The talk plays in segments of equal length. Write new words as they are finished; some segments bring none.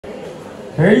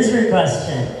Here's your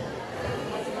question.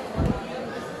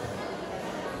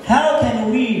 How can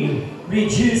we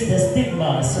reduce the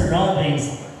stigma surrounding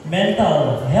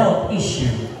mental health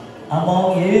issues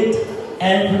among youth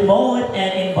and promote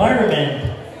an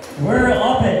environment where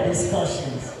open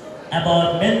discussions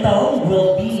about mental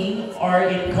well-being are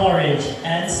encouraged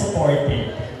and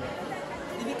supported?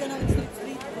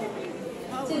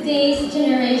 Today's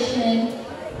generation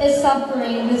is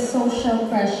suffering with social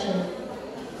pressure.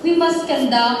 We must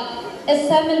conduct a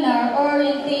seminar or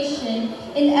orientation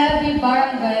in every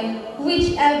barangay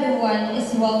which everyone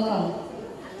is welcome.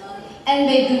 And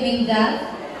by doing that,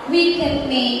 we can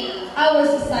make our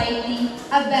society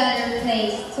a better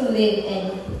place to live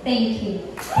in. Thank you.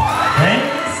 Thank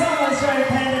you so much for our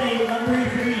candidate number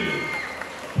 3.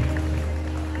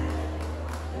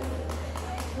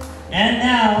 And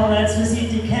now, let's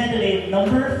proceed to candidate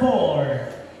number 4.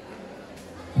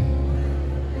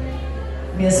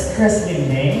 Miss Christine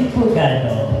May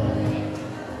Pugado.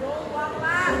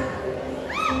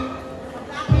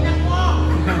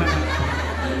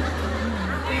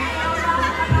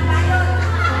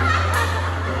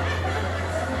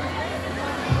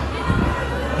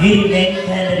 Good evening,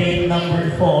 candidate number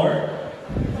 4.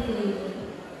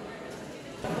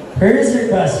 Here's your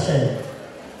question.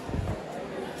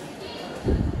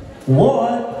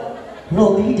 What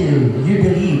role do you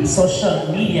believe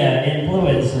social media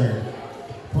influencer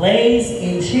plays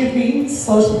in shaping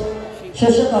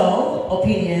societal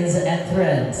opinions and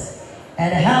trends?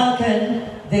 And how can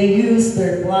they use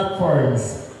their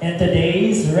platforms in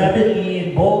today's rapidly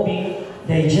evolving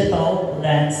digital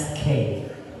landscape?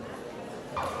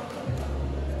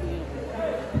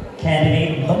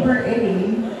 Candidate number 8,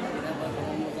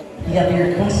 you have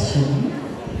your question.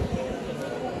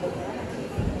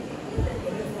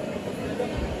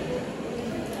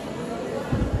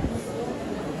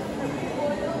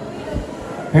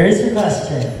 Here's your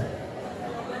question.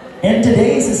 In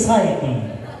today's society,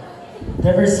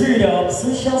 the pursuit of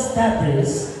social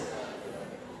status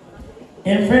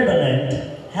is prevalent.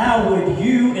 How would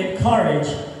you encourage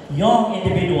young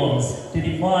individuals to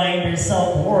define their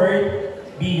self-worth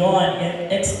beyond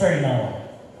external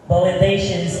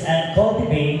validations and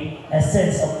cultivate a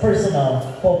sense of personal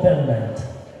fulfillment?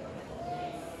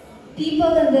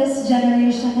 People in this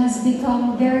generation has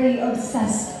become very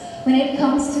obsessed when it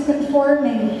comes to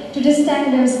conforming to the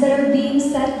standards that are being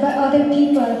set by other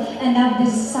people and of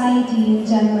the society in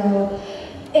general.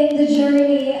 In the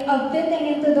journey of fitting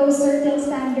into those certain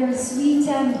standards, we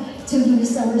tend to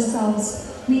lose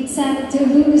ourselves. We tend to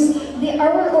lose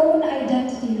our own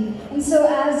identity. And so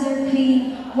as your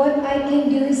queen, what I can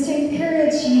do is to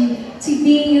encourage you to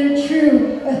be your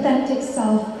true, authentic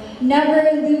self. Never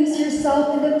lose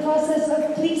yourself in the process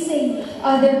of pleasing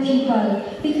other people.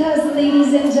 Because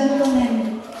ladies and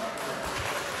gentlemen,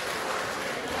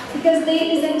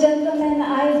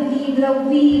 I believe that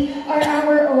we are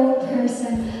our own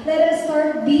person. Let us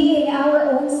start being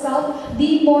our own self,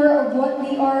 be more of what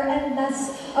we are and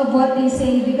less of what they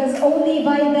say. Because only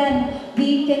by then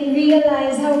we can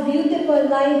realize how beautiful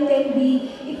life can be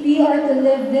if we are to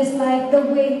live this life the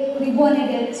way we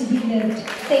wanted it to be lived.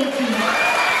 Thank you.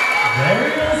 There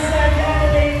is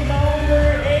candidate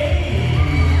number 8.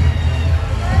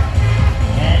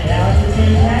 And now to 2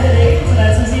 candidates.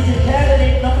 Let's proceed to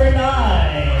candidate number 9.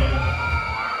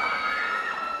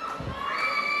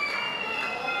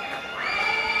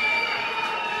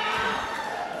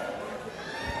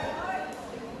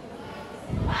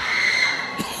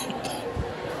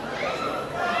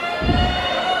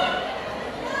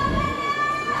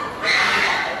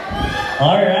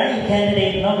 Alright,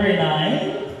 candidate number 9.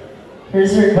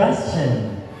 Here's your question.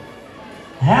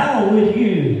 How would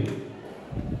you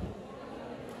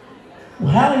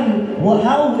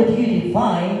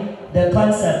define the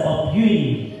concept of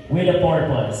beauty with a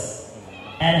purpose?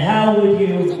 And how would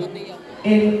you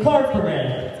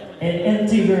incorporate it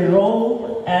into your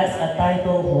role as a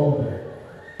title holder?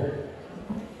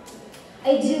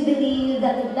 I do believe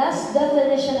that the best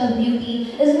definition of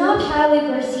beauty is not how we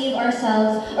perceive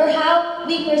ourselves or how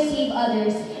we perceive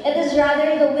others. It is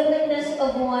rather the willingness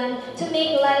of one to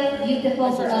make life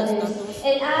beautiful for others.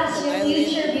 And as your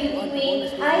future beauty queen,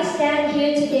 I stand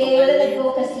here today with an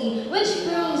advocacy which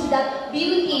proves that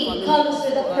beauty comes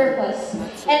with a purpose.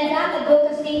 And that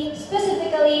advocacy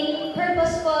specifically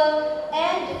purposeful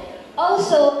and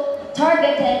also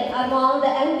targeted among the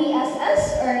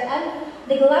MBSS or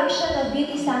the collection of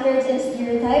beauty standards and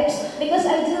stereotypes, because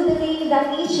I do believe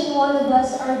that each and one of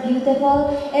us are beautiful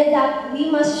and that we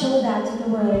must show that to the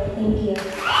world. Thank you.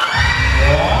 Wow!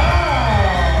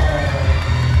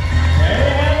 There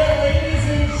you have it, ladies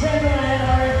and gentlemen,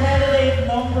 our candidate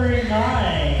number 9.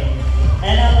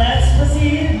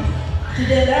 to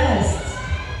the last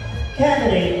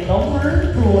candidate,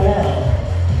 number 12.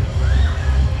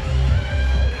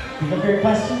 You have your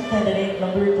question, candidate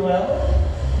number 12?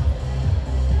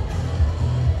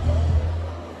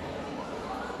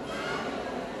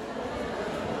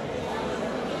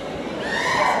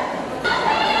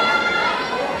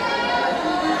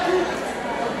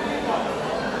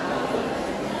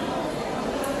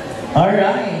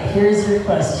 Alright, here's your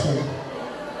question.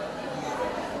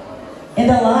 In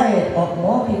the light of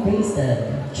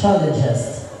multifaceted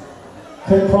challenges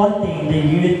confronting the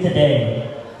youth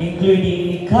today,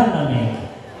 including economic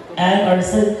and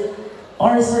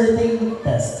uncertain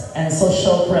tests and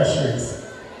social pressures,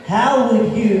 how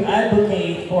would you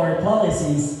advocate for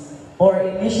policies or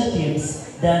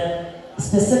initiatives that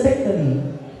specifically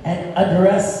and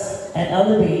address and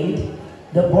elevate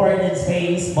the burdens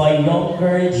faced by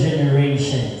younger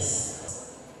generations?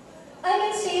 I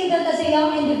can say that as a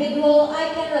young individual,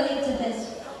 I can relate to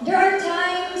this. There are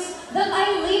times that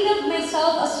I labeled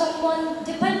myself as someone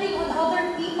depending on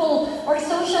other people or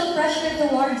social pressure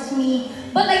towards me.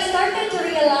 But I started to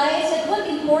realize that what's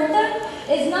important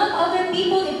is not other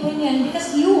people's opinion,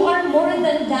 because you are more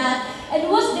than that. And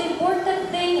what's the important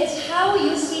thing is how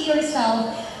you see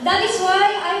yourself. That is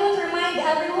why I want to remind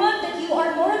everyone that you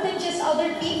are more than just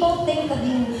other people think of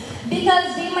you.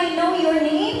 Because they might know your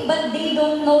name, but they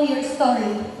don't know your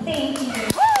story. Thank you.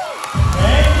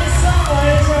 Thank you so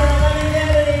much.